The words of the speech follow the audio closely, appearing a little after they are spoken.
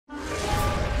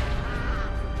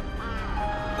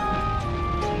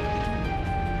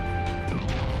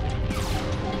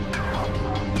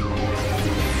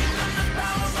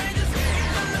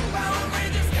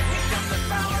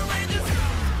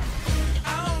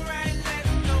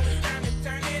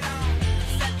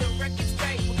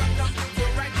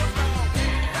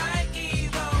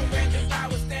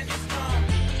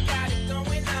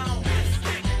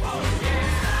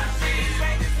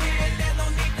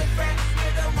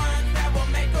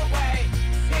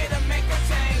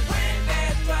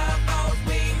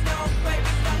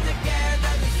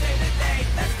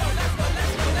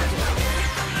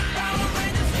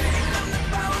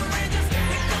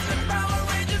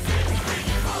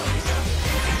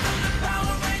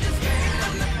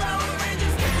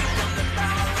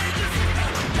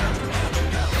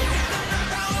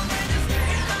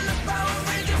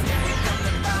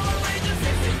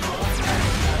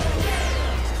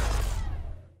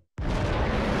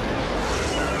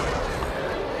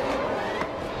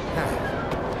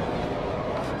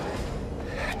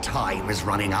is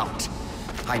running out.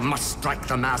 I must strike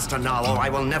the Master now, or I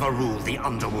will never rule the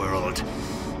underworld.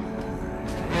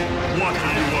 What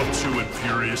are you up to,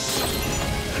 Imperious?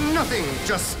 Nothing,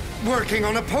 just working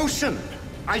on a potion.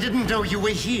 I didn't know you were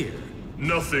here.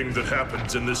 Nothing that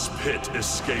happens in this pit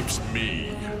escapes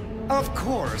me. Of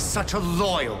course, such a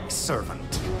loyal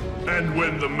servant. And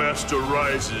when the Master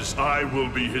rises, I will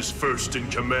be his first in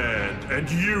command, and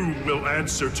you will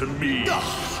answer to me.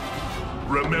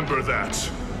 Remember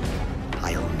that.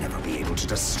 I'll never be able to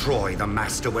destroy the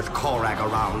Master with Koragg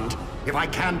around. If I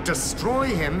can't destroy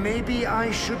him, maybe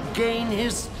I should gain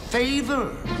his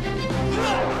favor.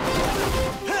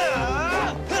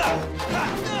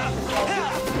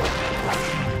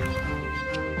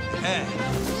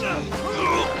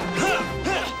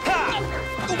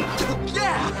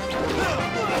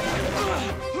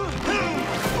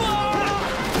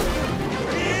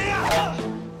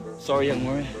 Sorry, young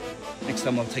warrior. Next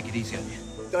time I'll take it easy on you.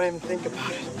 Don't even think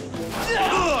about it.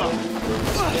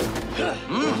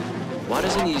 Why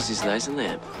doesn't he use his laser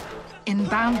lamp? In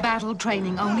bound battle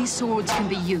training, only swords can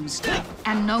be used,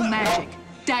 and no magic.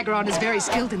 Daggeron is very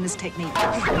skilled in this technique.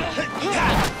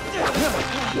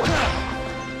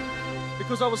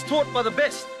 Because I was taught by the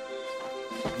best.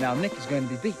 Now Nick is going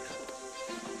to be beat.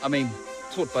 I mean,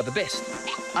 taught by the best.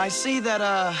 I see that,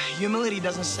 humility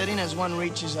doesn't set in as one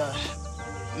reaches,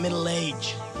 middle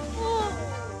age.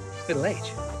 Middle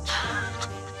age?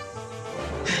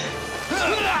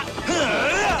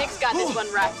 Nick's got this one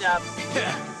wrapped up.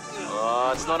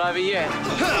 Oh, it's not over yet.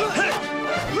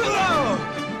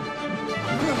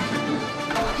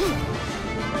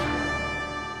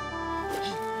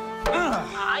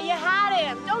 Ah, you had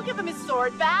him. Don't give him his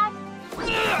sword back.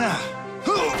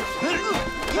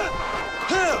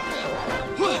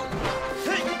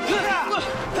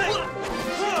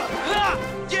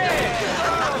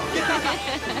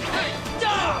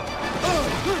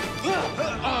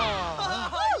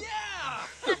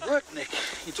 Good work, Nick.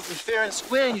 You took me fair and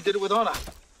square, and you did it with honor.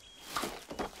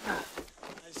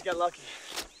 I just got lucky.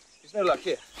 There's no luck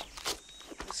here.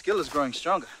 Your skill is growing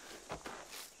stronger.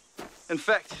 In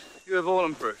fact, you have all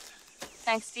improved.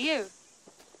 Thanks to you.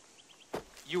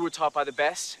 You were taught by the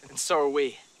best, and so are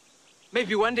we.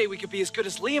 Maybe one day we could be as good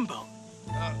as Leanbow.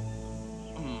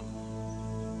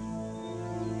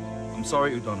 I'm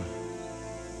sorry, Udonna.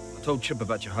 I told Chip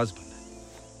about your husband.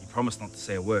 He promised not to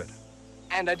say a word.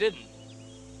 And I didn't.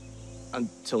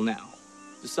 Until now.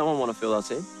 Does someone want to fill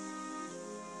us in?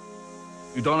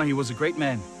 Udonna, he was a great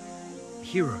man. A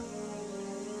hero.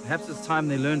 Perhaps it's time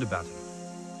they learned about him.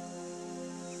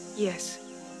 Yes.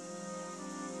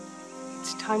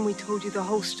 It's time we told you the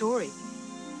whole story.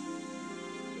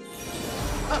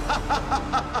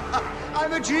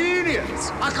 I'm a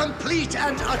genius! A complete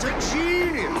and utter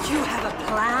genius! You have a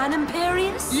plan,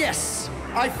 Imperious? Yes!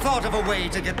 I thought of a way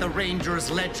to get the Ranger's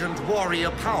legend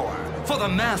warrior power. For the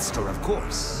Master, of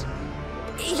course.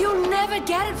 You'll never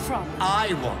get it from him.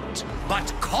 I won't,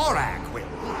 but Koragg will.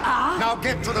 Ah? Now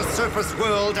get to the surface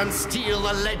world and steal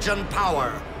the legend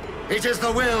power. It is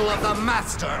the will of the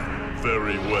Master.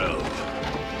 Very well.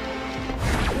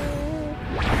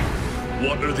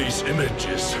 What are these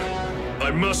images? I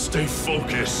must stay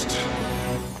focused.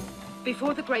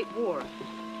 Before the Great War,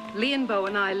 Leanbow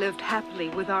and I lived happily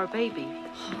with our baby.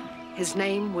 His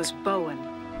name was Bowen.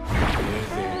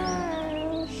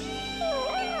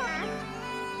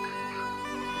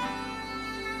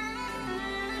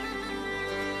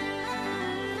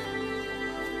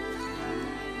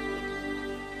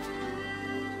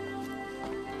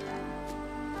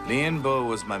 Leanbow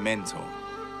was my mentor.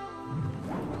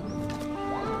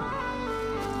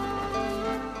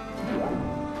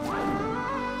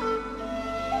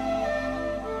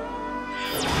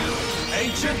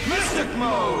 Ancient Mystic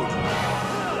Mode!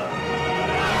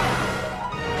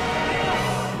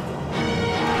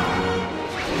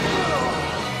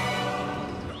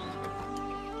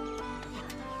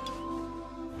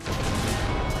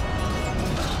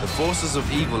 The forces of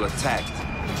evil attacked,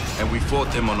 and we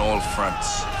fought them on all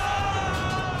fronts.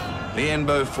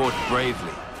 Leanbow fought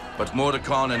bravely, but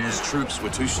Mordecai and his troops were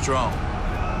too strong.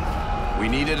 We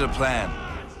needed a plan,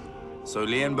 so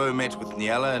Leanbow met with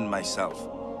Niella and myself.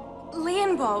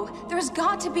 Leanbow, there's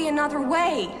got to be another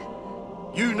way.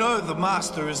 You know the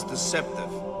Master is deceptive.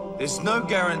 There's no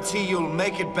guarantee you'll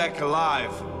make it back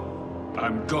alive.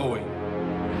 I'm going.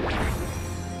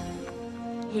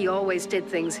 He always did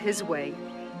things his way.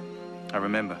 I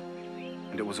remember.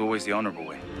 And it was always the honorable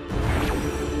way.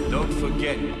 Don't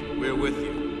forget, we're with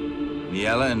you.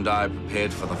 Niella and I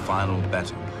prepared for the final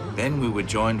battle. Then we were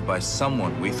joined by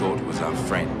someone we thought was our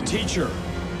friend. Teacher,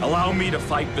 allow me to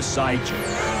fight beside you.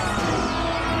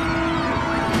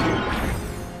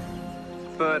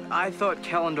 But I thought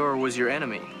Kalendor was your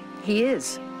enemy. He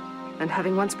is. And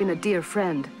having once been a dear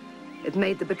friend, it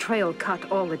made the betrayal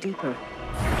cut all the deeper.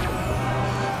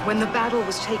 When the battle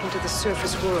was taken to the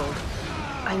surface world,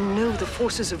 I knew the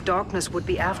forces of darkness would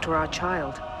be after our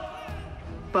child.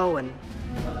 Bowen,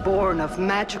 born of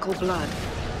magical blood,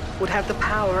 would have the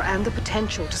power and the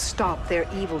potential to stop their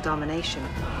evil domination.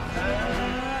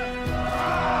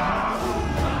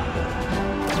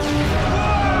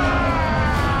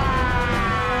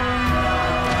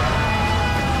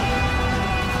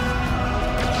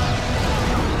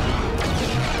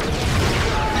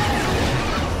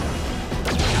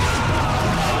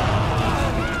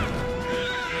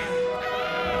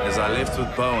 As I left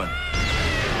with Bowen,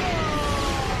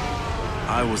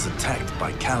 I was attacked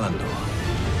by Kalendor.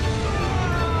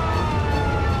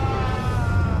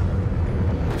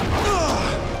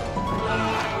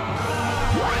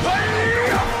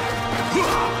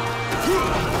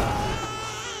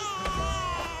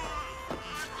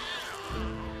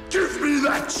 Give me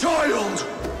that child!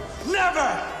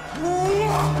 Never!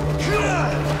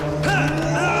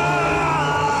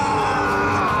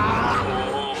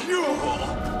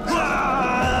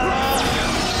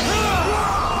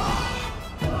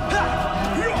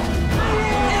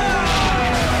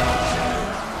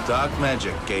 Dark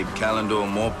magic gave Kalendor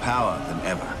more power than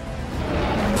ever.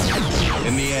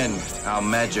 In the end, our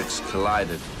magics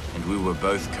collided, and we were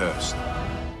both cursed.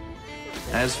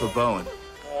 As for Bowen,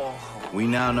 we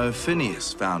now know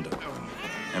Phineas found him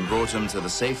and brought him to the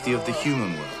safety of the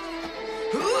human world.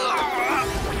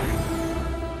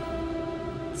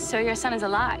 So your son is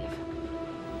alive?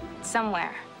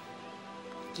 Somewhere?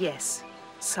 Yes,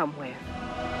 somewhere.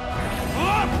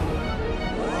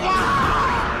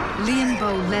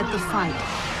 Leanbow led the fight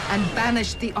and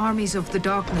banished the armies of the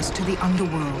darkness to the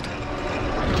underworld.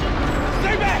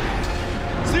 Stay back!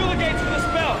 Seal the gates with a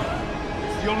spell!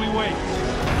 It's the only way.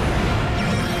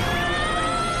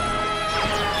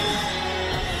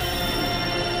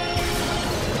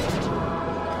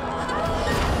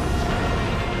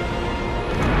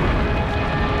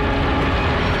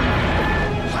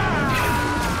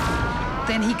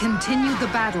 Then he continued the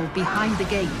battle behind the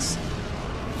gates,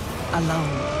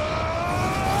 alone.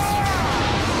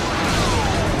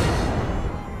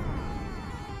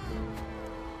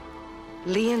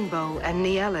 Leanbow and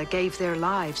Niella gave their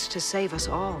lives to save us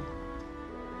all.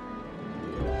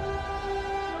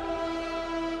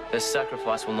 Their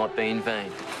sacrifice will not be in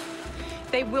vain.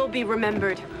 They will be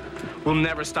remembered. We'll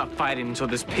never stop fighting until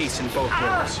there's peace in both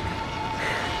worlds.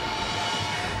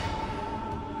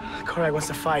 Koragg wants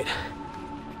to fight.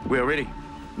 We're ready.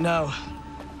 No,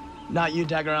 not you,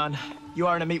 Daggeron. You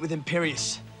are to meet with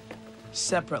Imperious,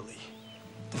 separately,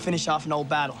 to finish off an old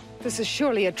battle. This is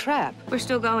surely a trap. We're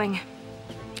still going.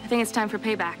 I think it's time for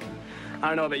payback. I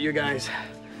don't know about you guys,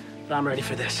 but I'm ready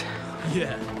for this.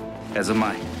 Yeah. As am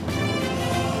I.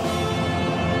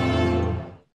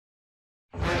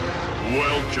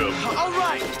 Welcome. All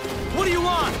right, what do you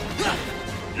want?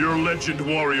 Your legend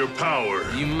warrior power.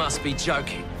 You must be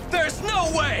joking. There's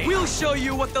no way! We'll show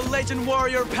you what the Legend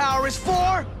Warrior power is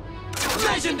for!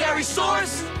 Legendary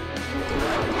Source!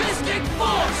 Mystic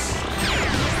Force!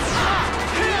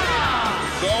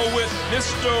 Go with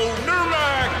Mr.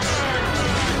 Nurmax!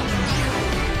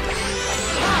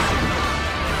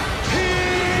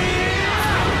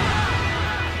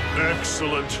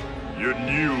 Excellent. Your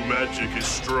new magic is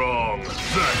strong.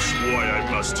 That's why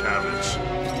I must have it.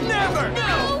 Never!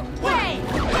 No way!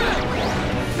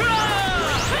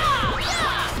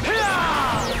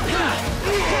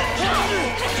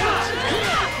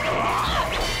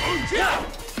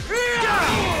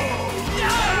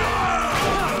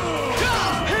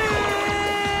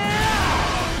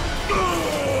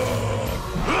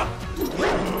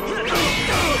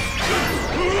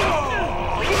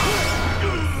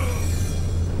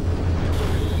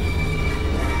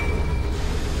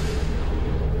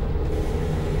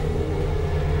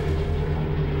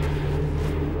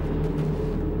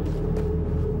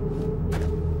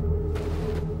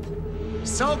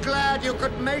 So glad you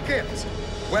could make it.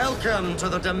 Welcome to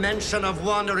the dimension of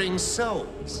wandering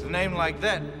souls. A name like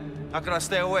that, how could I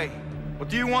stay away? What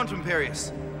do you want,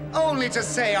 Imperious? Only to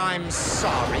say I'm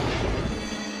sorry.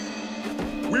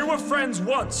 We were friends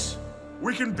once.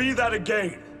 We can be that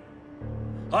again.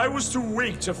 I was too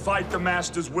weak to fight the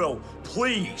Master's will.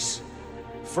 Please,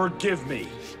 forgive me.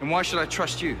 And why should I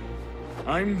trust you?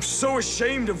 I'm so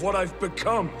ashamed of what I've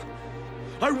become.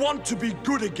 I want to be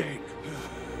good again.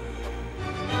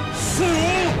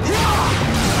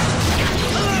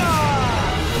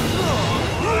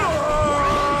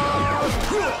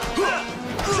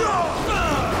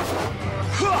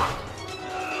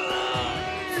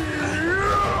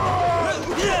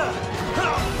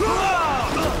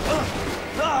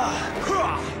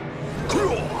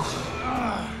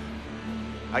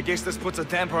 I guess this puts a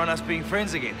damper on us being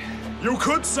friends again. You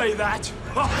could say that!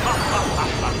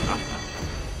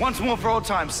 Once more for old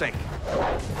time's sake.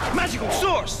 Magical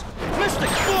source! Mystic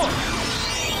force!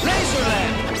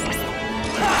 Laserland!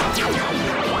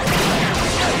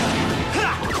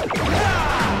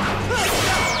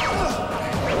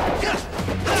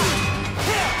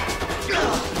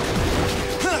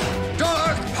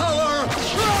 Dark power!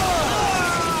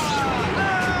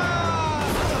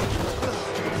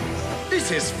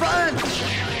 This is fun!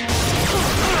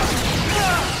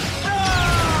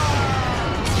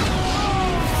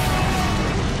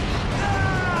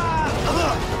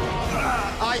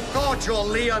 I thought your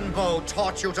Leanbow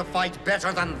taught you to fight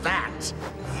better than that.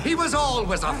 He was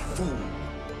always a fool.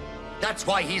 That's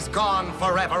why he's gone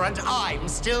forever and I'm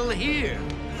still here.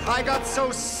 I got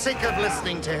so sick of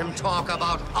listening to him talk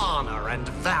about honor and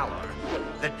valor.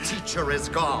 The teacher is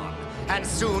gone, and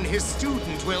soon his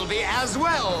student will be as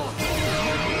well.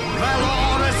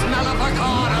 Valorous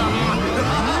Maleficarum!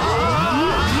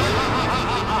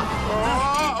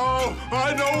 Uh-oh!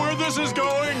 I know where this is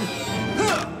going!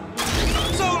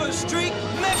 Solar Streak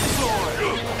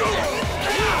Megazord!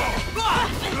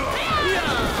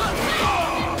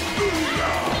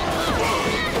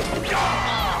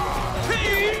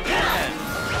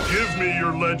 Give me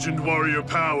your Legend Warrior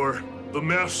power. The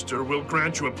Master will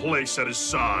grant you a place at his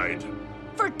side.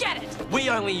 Forget it! We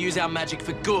only use our magic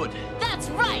for good. That's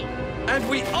right! And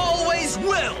we always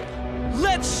will!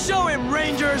 Let's show him,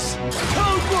 Rangers!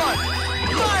 Code 1!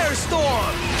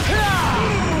 Firestorm!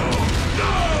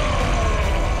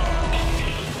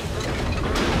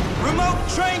 Remote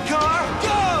train car,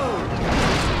 go!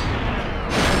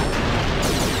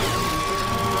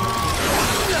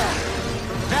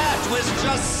 That was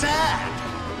just sad.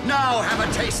 Now have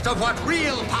a taste of what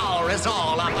real power is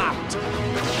all about.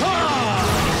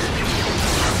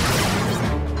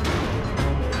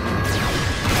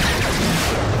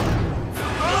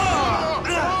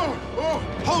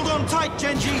 Hold on tight,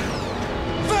 Genji!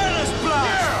 Furnace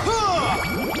blast!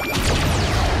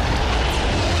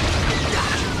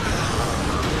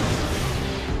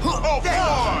 Oh,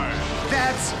 boy!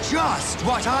 That's just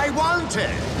what I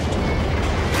wanted.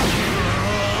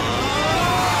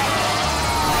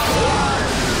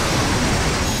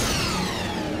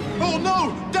 Oh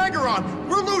no! Daggeron!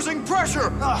 We're losing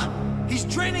pressure! He's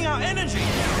draining our energy!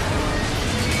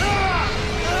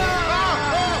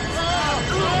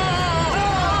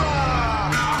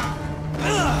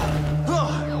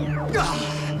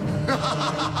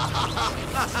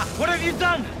 What have you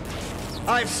done?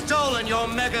 I've stolen your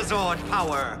Megazord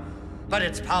power, but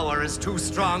its power is too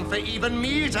strong for even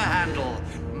me to handle.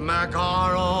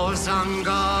 Magaro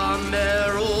Sanga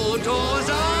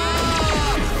Merudoza!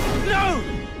 No!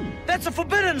 That's a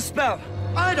forbidden spell!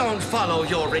 I don't follow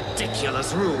your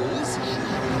ridiculous rules.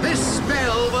 This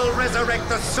spell will resurrect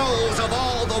the souls of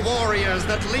all the warriors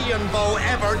that Leanbow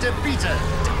ever defeated.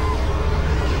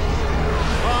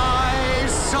 I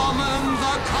summon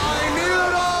the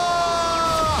Chimera!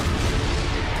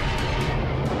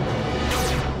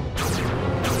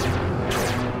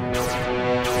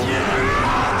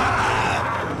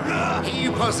 He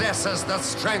possesses the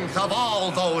strength of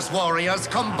all those warriors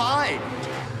combined.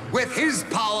 With his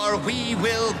power, we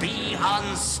will be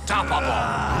unstoppable.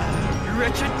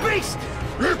 Wretched beast!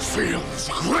 It feels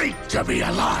great to be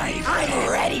alive. I'm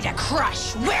ready to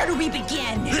crush. Where do we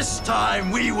begin? This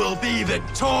time we will be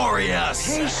victorious.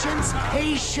 Patience,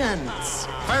 patience.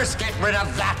 First, get rid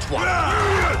of that one.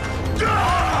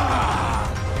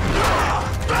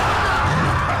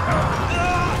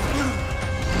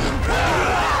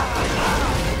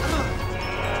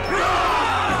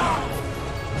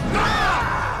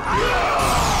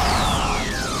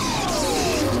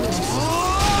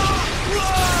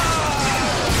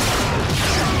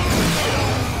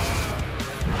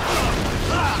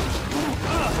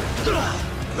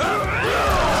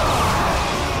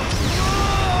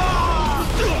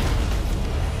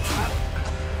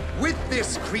 With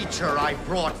this creature I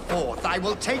brought forth, I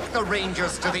will take the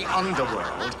Rangers to the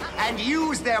underworld and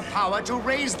use their power to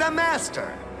raise the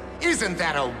Master. Isn't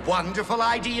that a wonderful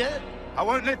idea? I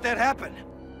won't let that happen.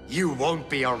 You won't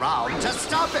be around to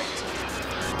stop it.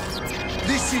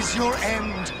 This is your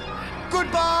end.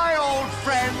 Goodbye, old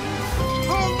friend.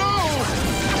 Oh, no!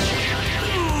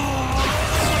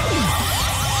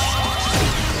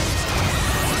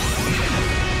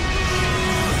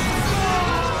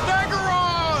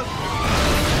 Daggeron!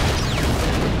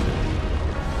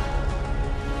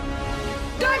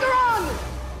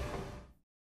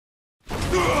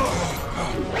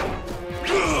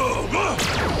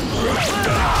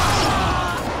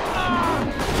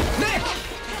 Nick!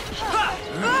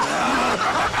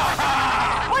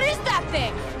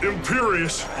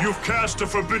 Imperious, you've cast a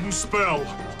forbidden spell.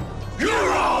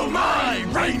 You're all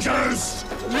mine, Rangers!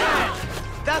 Now!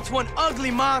 That's one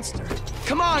ugly monster.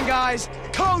 Come on, guys.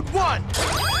 Code 1!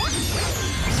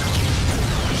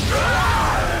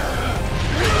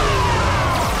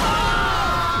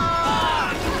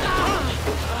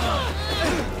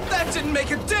 That didn't make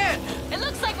a dent! It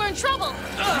looks like we're in trouble.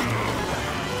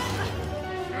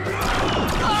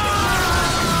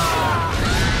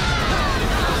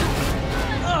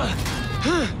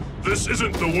 This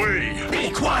isn't the way.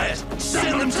 Be quiet!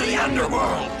 Send them to the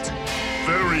underworld!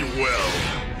 Very well.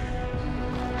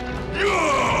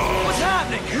 What's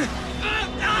happening?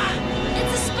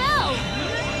 It's a spell.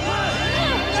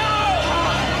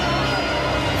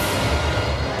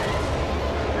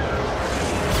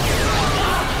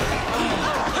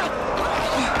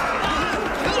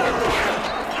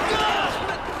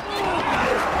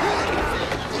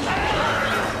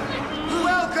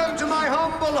 Welcome to my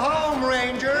humble home,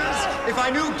 Rangers. If I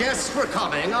knew guests were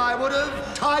coming, I would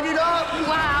have tidied up.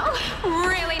 Wow,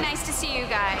 really nice to see you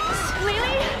guys.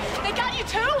 Lily, they got you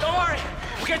too? Don't worry.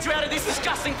 We'll get you out of this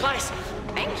disgusting place.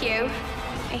 Thank you.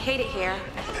 I hate it here.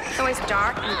 It's always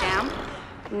dark and damp.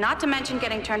 Not to mention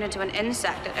getting turned into an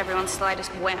insect at everyone's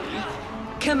slightest whim.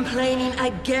 Complaining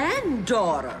again,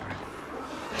 daughter?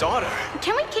 Daughter?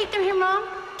 Can we keep them here, Mom?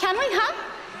 Can we, huh?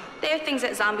 There are things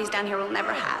that zombies down here will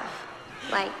never have.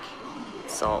 Like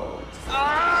souls.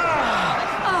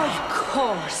 Of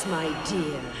course, my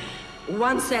dear.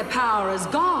 Once their power is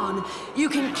gone, you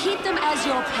can keep them as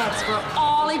your pets for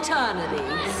all eternity.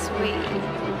 Sweet.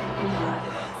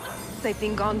 They've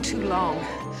been gone too long.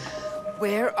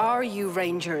 Where are you,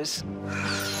 Rangers?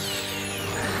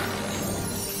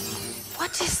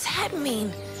 What does that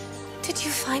mean? Did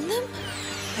you find them?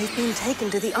 They've been taken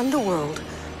to the underworld.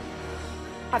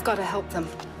 I've got to help them.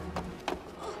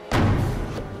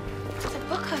 The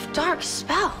Book of Dark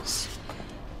Spells.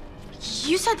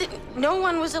 You said that no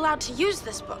one was allowed to use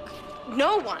this book.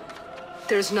 No one.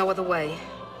 There's no other way.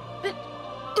 But,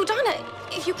 Udonna,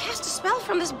 if you cast a spell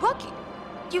from this book,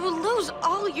 you will lose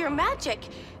all your magic.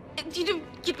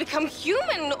 You'd become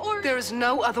human, or... There is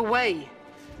no other way.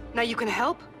 Now you can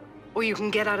help, or you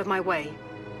can get out of my way.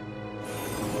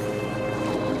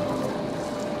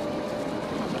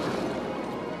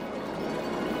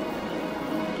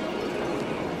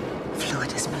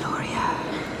 Fluidus Meloria.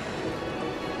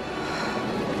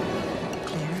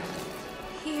 Clear?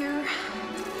 Here.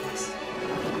 Yes.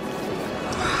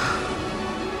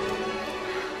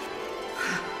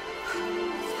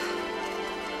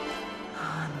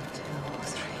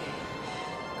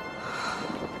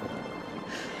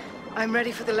 I'm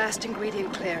ready for the last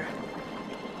ingredient, Claire.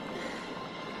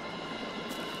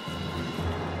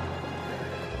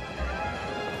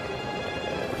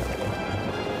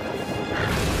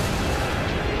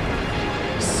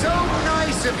 So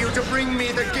nice of you to bring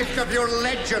me the gift of your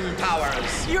legend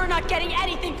powers. You're not getting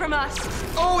anything from us.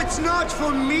 Oh, it's not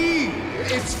for me.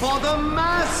 It's for the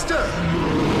Master.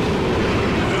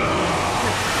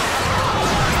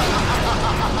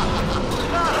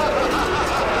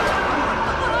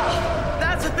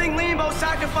 That's the thing Leanbow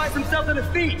sacrificed himself to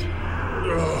defeat.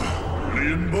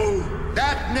 Leanbow?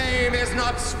 That name is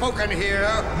not spoken here.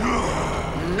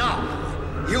 No.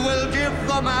 You will give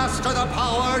the Master the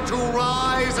power to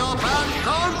rise up and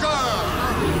conquer!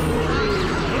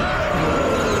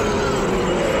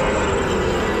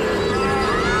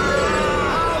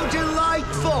 How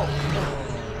delightful!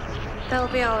 They'll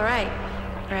be all right,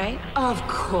 right? Of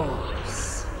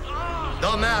course.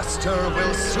 The Master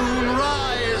will soon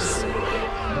rise!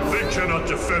 They cannot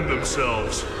defend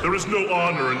themselves. There is no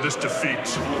honor in this defeat.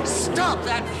 Stop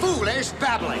that foolish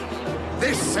babbling!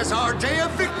 This is our day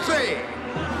of victory!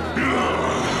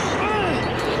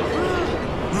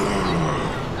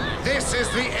 This is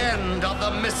the end of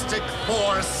the Mystic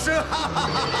Force! Stop!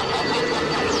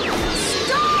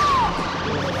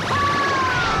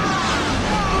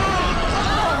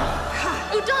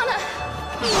 Udonna!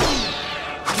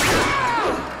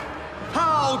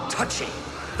 How touching!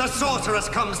 The sorceress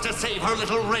comes to save her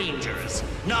little rangers.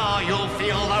 Now you'll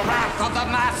feel the wrath of the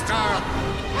Master!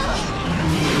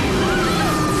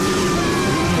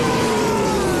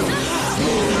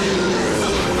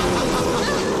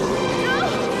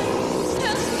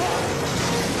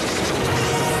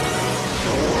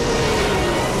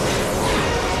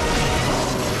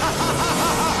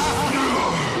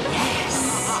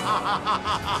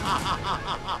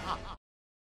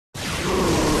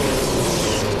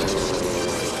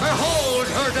 Behold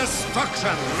her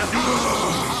destruction!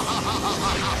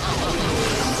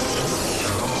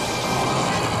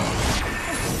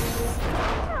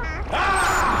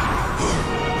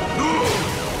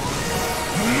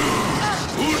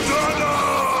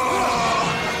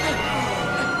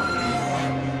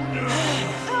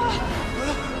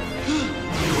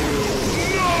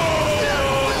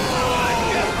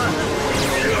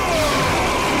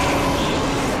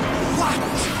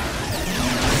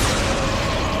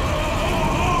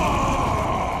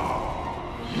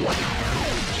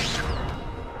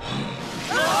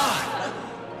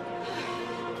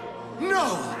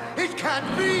 It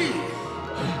can't be!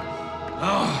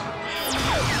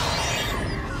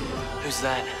 Who's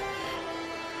that?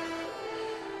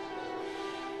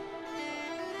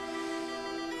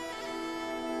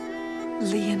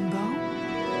 Leanbow?